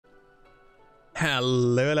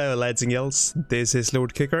Hello, lads and girls. This is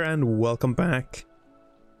Lord Kicker, and welcome back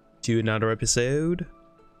to another episode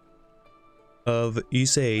of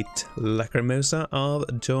VIII Lacrimosa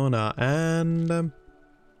of Dana. And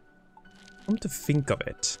come to think of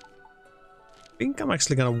it, I think I'm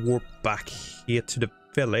actually gonna warp back here to the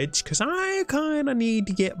village because I kind of need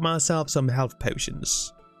to get myself some health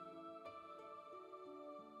potions.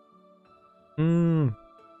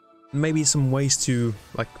 Maybe some ways to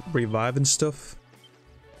like revive and stuff.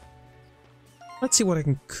 Let's see what I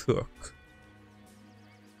can cook.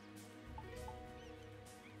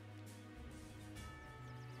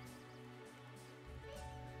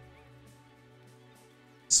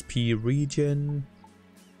 SP region.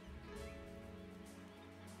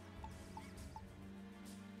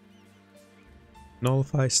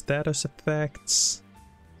 Nullify status effects.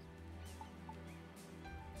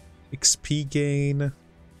 XP gain.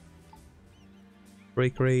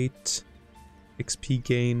 Break rate. XP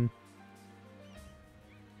gain.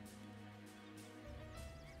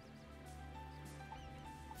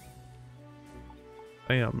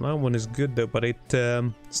 Damn, that one is good though, but it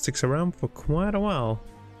sticks around for quite a while.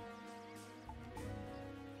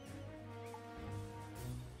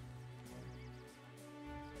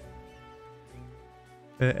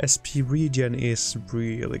 SP regen is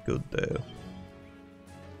really good though.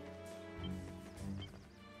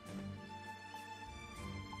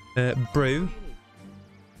 Brew.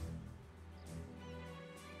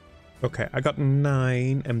 Okay, I got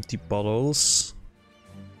 9 empty bottles.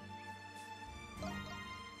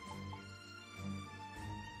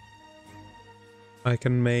 I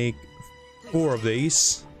can make 4 of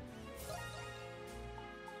these.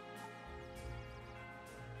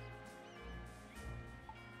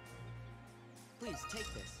 Please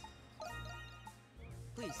take this.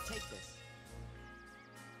 Please take this.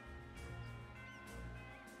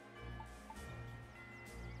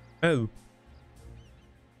 Oh.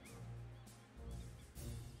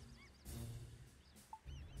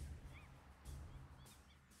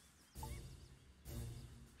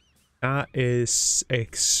 That is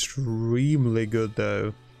extremely good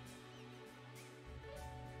though.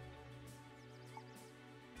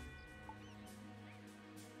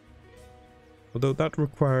 Although that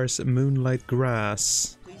requires moonlight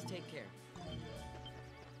grass. Please take care.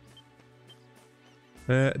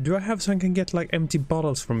 Do I have so I can get like empty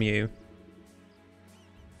bottles from you?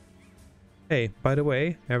 Hey, by the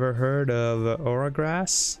way, ever heard of aura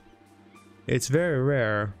grass? It's very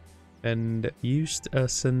rare and used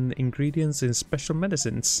as an ingredient in special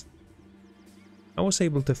medicines. I was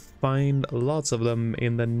able to find lots of them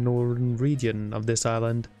in the northern region of this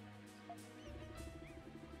island.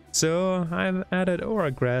 So I've added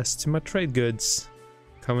aura grass to my trade goods.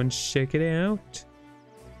 Come and check it out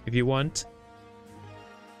if you want.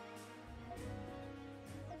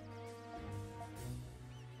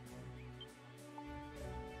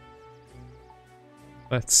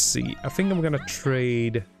 Let's see, I think I'm gonna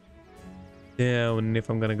trade down if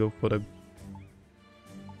I'm gonna go for the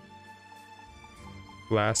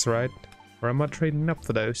glass, right? Or am I trading up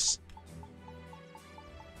for those?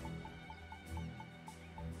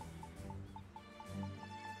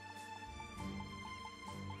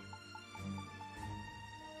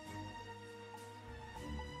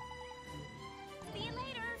 See you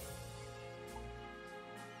later.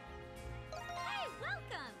 Hey,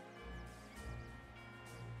 welcome.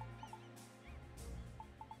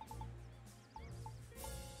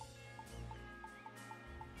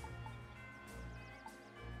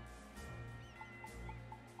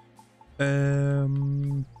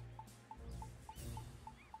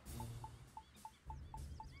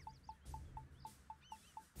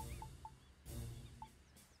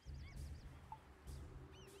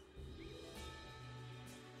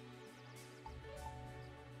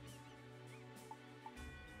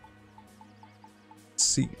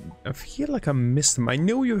 See, I feel like I missed them. I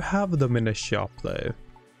know you have them in a shop though.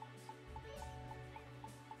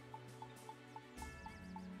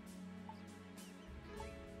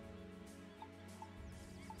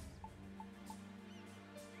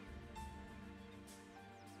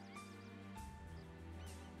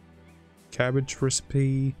 Cabbage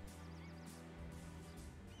recipe.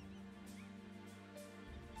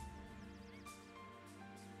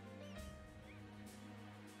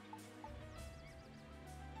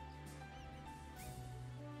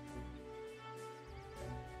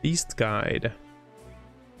 Beast guide.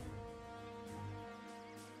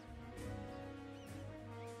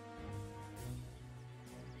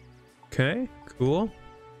 Okay, cool.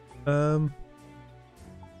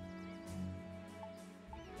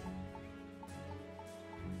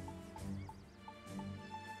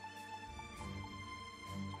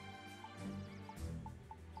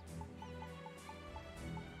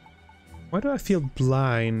 Why do I feel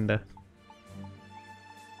blind?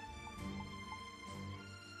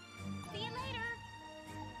 See you later.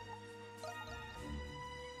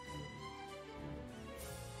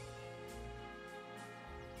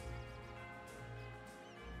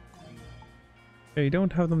 You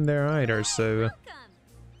don't have them there either, so... Welcome.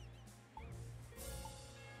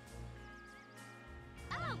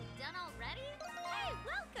 Oh, done already? Hey,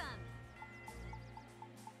 welcome.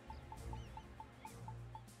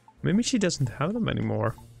 Maybe she doesn't have them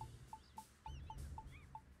anymore.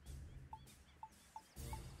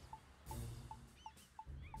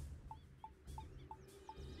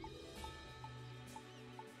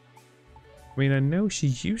 I mean, I know she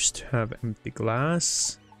used to have empty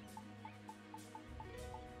glass.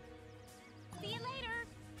 See you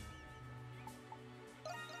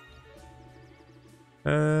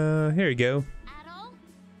later. Here you go. Adol?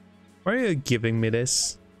 Why are you giving me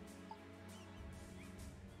this?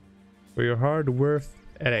 For your hard work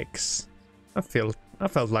ethics. I felt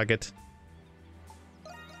like it.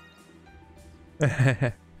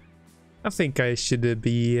 I think I should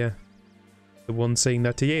be the one saying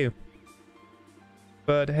that to you.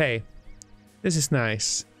 But hey, this is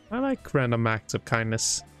nice. I like random acts of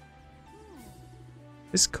kindness.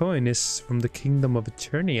 This coin is from the Kingdom of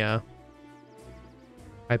Eternia.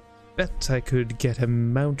 I bet I could get a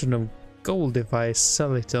mountain of gold if I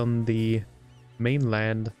sell it on the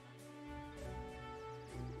mainland.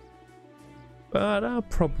 But I'll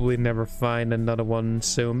probably never find another one,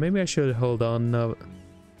 so maybe I should hold on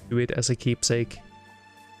to it as a keepsake.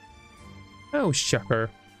 Oh, shocker.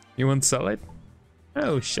 You won't sell it?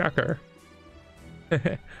 Oh, shocker.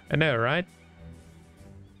 I know, right?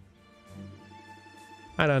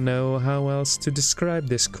 I don't know how else to describe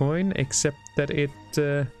this coin, except that it's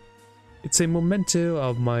a memento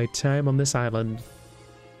of my time on this island.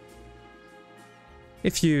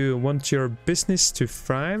 If you want your business to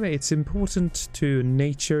thrive, it's important to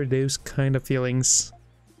nurture those kind of feelings.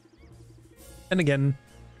 And again,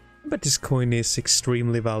 I bet this coin is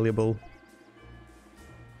extremely valuable.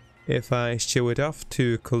 If I show it off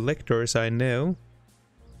to collectors I know,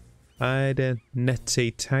 I'd net a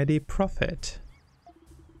tidy profit.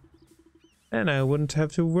 And I wouldn't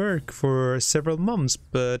have to work for several months,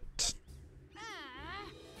 but...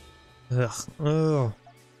 Ugh, oh.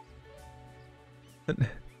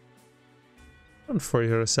 Don't for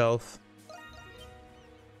yourself.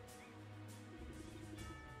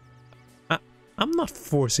 I'm not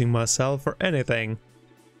forcing myself or anything.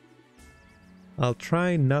 I'll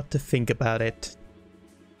try not to think about it.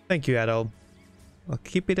 Thank you, Adol. I'll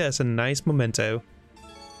keep it as a nice memento.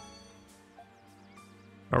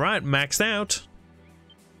 Alright, maxed out.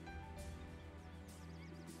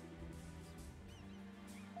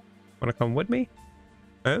 Wanna come with me?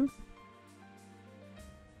 Oh?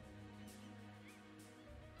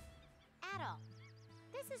 Adol,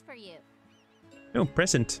 this is for you. No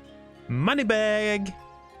present. Money bag!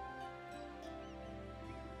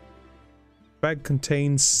 Bag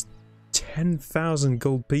contains 10,000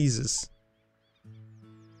 gold pieces.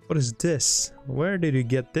 What is this? Where did you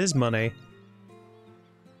get this money?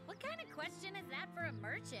 What kind of question is that for a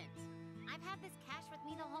merchant? I've had this cash with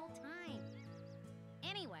me the whole time.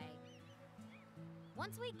 Anyway,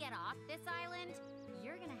 once we get off this island,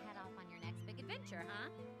 you're gonna head off on your next big adventure, huh?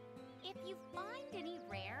 If you find any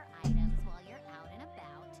rare items while you're out and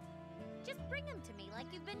about, just bring them to me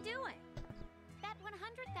like you've been doing. That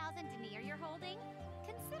 100,000 denier you're holding,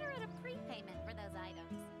 consider it a prepayment for those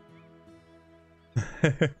items.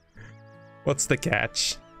 What's the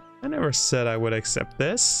catch? I never said I would accept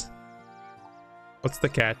this. What's the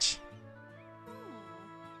catch?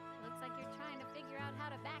 Looks like you're trying to figure out how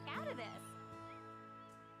to back out of this.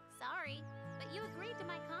 Sorry, but you agreed to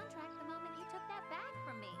my contract the moment you took that bag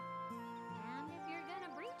from me. And if you're gonna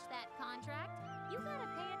breach that contract, you gotta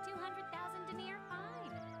pay a 200,000 denier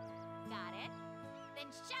fine. Got it? Then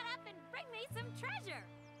shut up and bring me some treasure!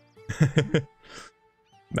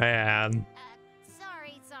 Man.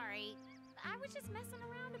 Sorry. I was just messing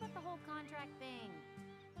around about the whole contract thing.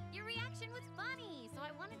 Your reaction was funny, so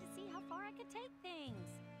I wanted to see how far I could take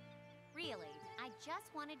things. Really, I just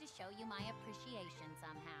wanted to show you my appreciation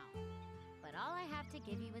somehow. But all I have to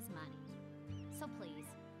give you is money. So please,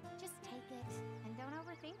 just take it and don't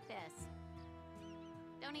overthink this.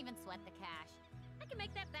 Don't even sweat the cash. I can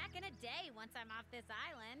make that back in a day once I'm off this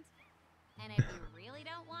island. And if you really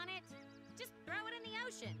don't want it, just throw it in the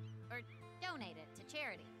ocean or donate it to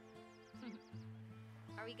charity.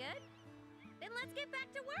 Are we good? Then let's get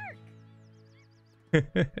back to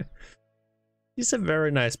work. He's a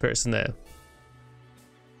very nice person though.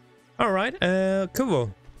 Alright,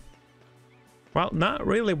 cool. Well, not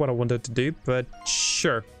really what I wanted to do, but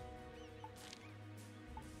sure.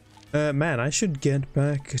 Man, I should get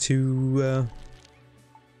back to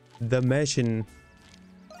the mission.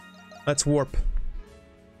 Let's warp.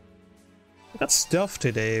 I got stuff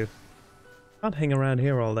to do. Can't hang around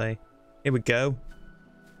here all day. Here we go.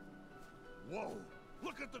 Whoa!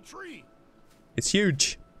 Look at the tree. It's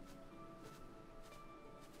huge.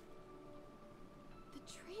 The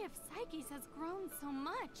tree of Psyche's has grown so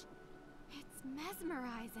much. It's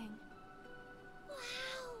mesmerizing.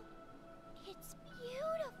 Wow! It's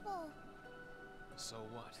beautiful! So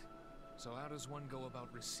what? So how does one go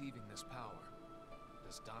about receiving this power?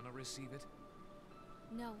 Does Dana receive it?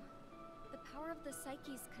 No. The power of the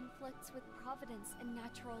Psyches conflicts with providence and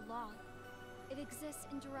natural law. It exists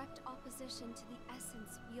in direct opposition to the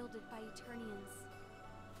essence wielded by Eternians.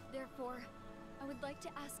 Therefore, I would like to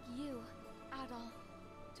ask you, Adol,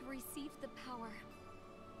 to receive the power.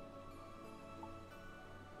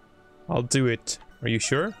 I'll do it. Are you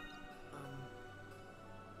sure?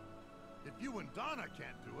 If you and Dana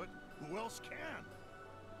can't do it, who else can?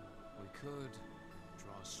 We could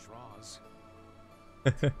draw straws.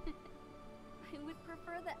 I would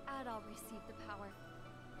prefer that Adol receive the power.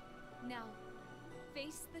 Now,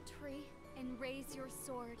 face the tree and raise your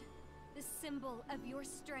sword, the symbol of your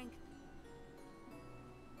strength.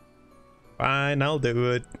 Fine, I'll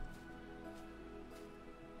do it.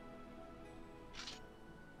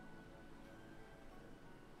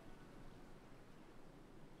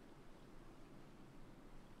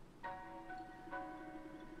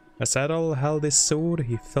 As Adol held his sword,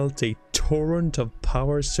 he felt a torrent of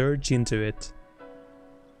power surge into it.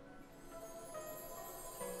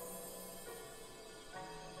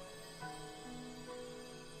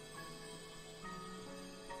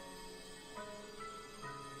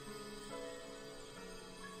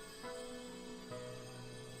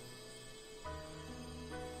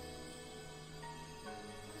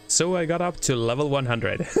 So I got up to level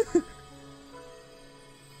 100.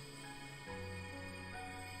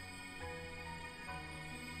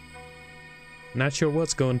 Not sure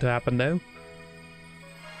what's going to happen though.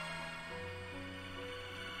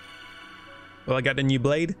 Well, I got a new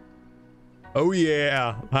blade. Oh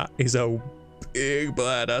yeah, that is a big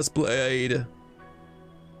badass blade.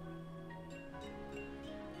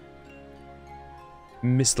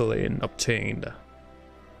 Misthalin obtained.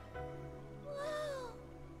 Whoa!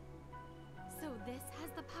 So this has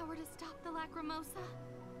the power to stop the Lacrimosa?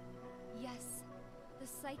 Yes, the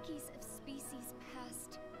psyches of species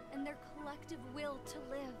past and their collective will to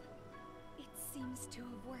live. It seems to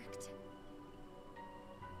have worked.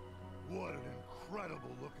 What an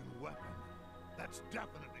incredible looking weapon. That's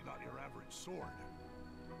definitely not your average sword.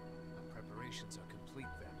 Our preparations are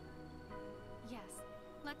complete then. Yes.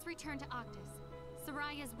 Let's return to Octus.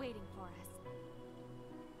 Soraya's waiting for us.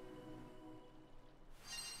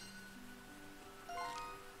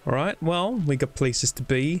 Alright, well, we got places to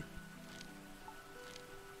be.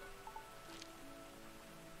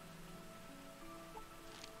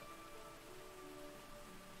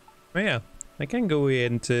 Oh yeah, I can go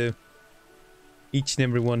into each and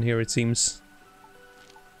every one here, it seems.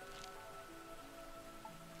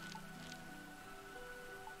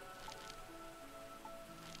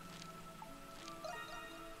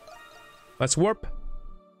 Let's warp.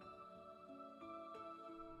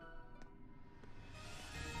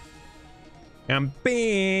 I'm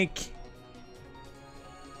big.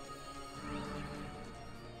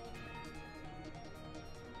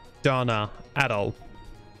 Dana, Adol.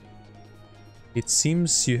 It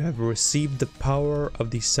seems you have received the power of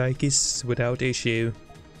the Psyches without issue.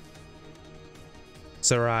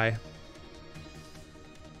 Sarai.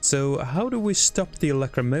 So how do we stop the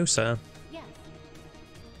Lacrimosa? Yes.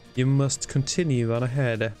 You must continue on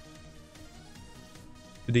ahead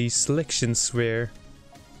to the selection sphere.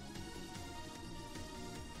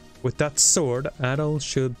 With that sword, Adol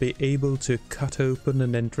should be able to cut open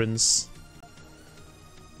an entrance.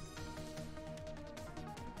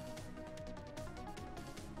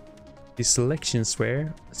 The selection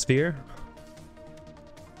sphere?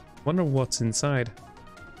 Wonder what's inside.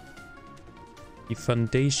 The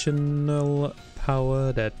foundational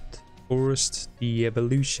power that forced the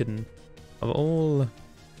evolution of all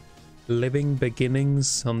living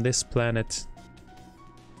beginnings on this planet.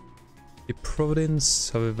 The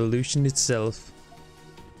providence of evolution itself.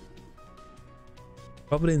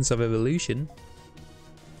 Providence of evolution?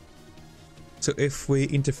 So if we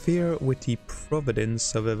interfere with the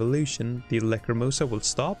providence of evolution, the Lacrimosa will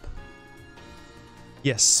stop?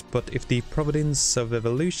 Yes, but if the providence of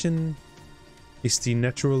evolution is the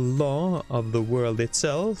natural law of the world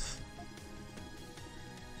itself,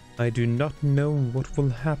 I do not know what will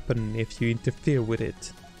happen if you interfere with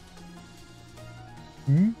it.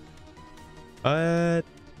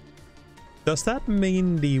 Does that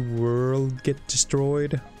mean the world get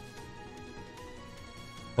destroyed?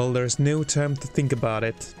 Well, there's no time to think about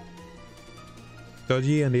it.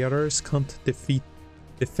 Dodgy and the others can't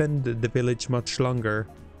defend the village much longer.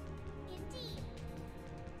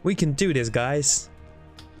 We can do this, guys.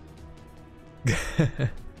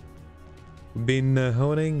 We've been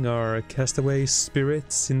honing our castaway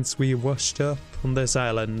spirits since we washed up on this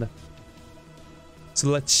island. So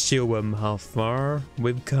let's show them how far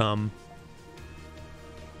we've come.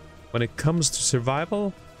 When it comes to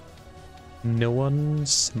survival, no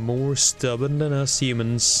one's more stubborn than us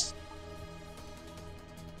humans.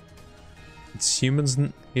 It's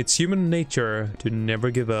human nature to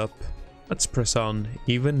never give up. Let's press on,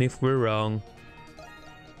 even if we're wrong.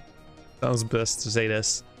 Sounds best to say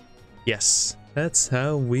this. Yes, that's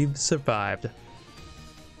how we've survived.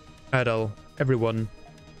 Adol, everyone.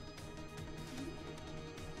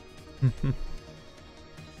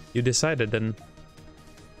 You decided then.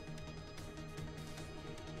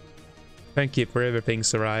 Thank you for everything,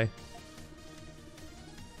 Sarai.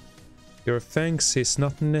 Your thanks is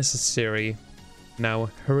not necessary. Now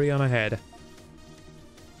hurry on ahead.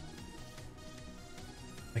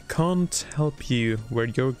 I can't help you where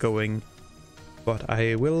you're going, but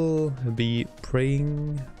I will be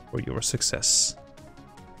praying for your success.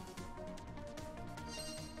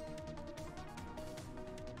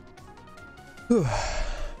 All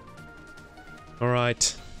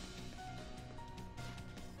right.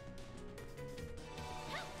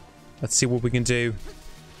 Let's see what we can do.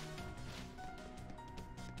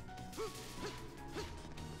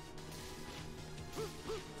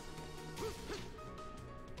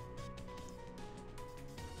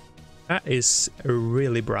 That is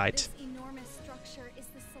really bright. This enormous structure is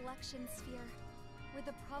the selection sphere, where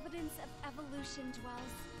the providence of evolution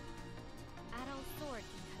dwells. Adol's sword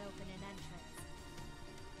can cut open an entrance.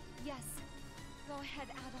 Yes, go ahead,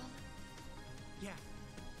 Adol. Yeah.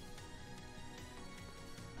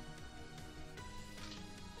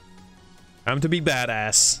 Time to be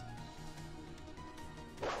badass.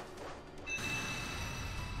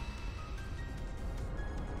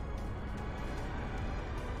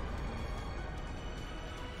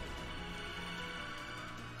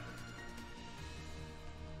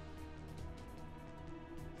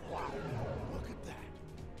 Look at that.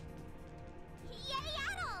 Yay,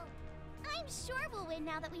 Adol! I'm sure we'll win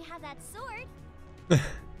now that we have that sword. Final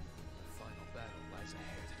battle lies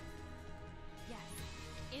ahead. Yes.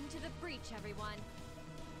 Into the breach, everyone.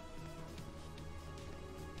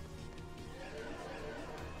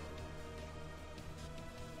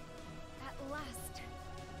 At last.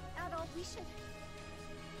 Adol, we should...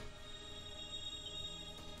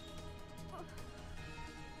 Oh,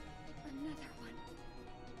 another one.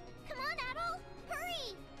 Come on, Adol!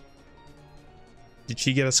 Hurry! Did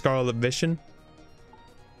she get a scarlet vision?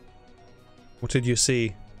 What did you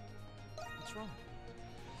see? What's wrong?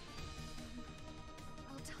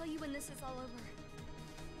 I'll tell you when this is all over.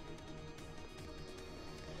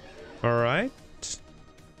 All right.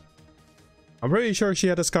 I'm pretty sure she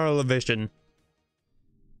had a scarlet vision.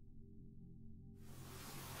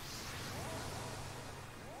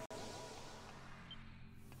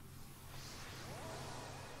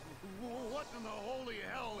 What in the holy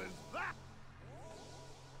hell is that?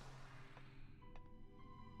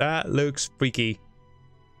 That looks freaky.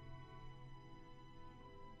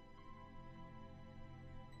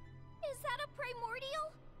 Is that a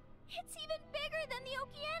primordial? It's even bigger than the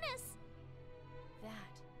Okeanos!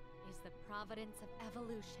 That is the providence of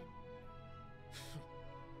evolution.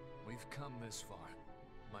 We've come this far.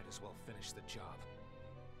 Might as well finish the job.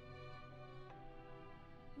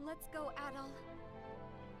 Let's go, Adol.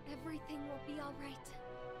 Everything will be all right.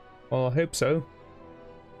 Well, I hope so.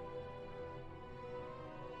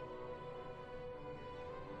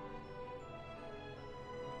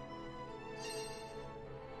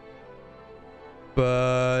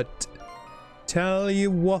 But tell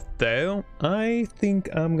you what though, I think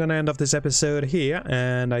I'm gonna end off this episode here,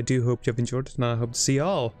 and I do hope you've enjoyed it, and I hope to see you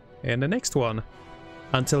all in the next one.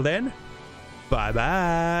 Until then, bye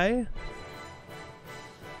bye!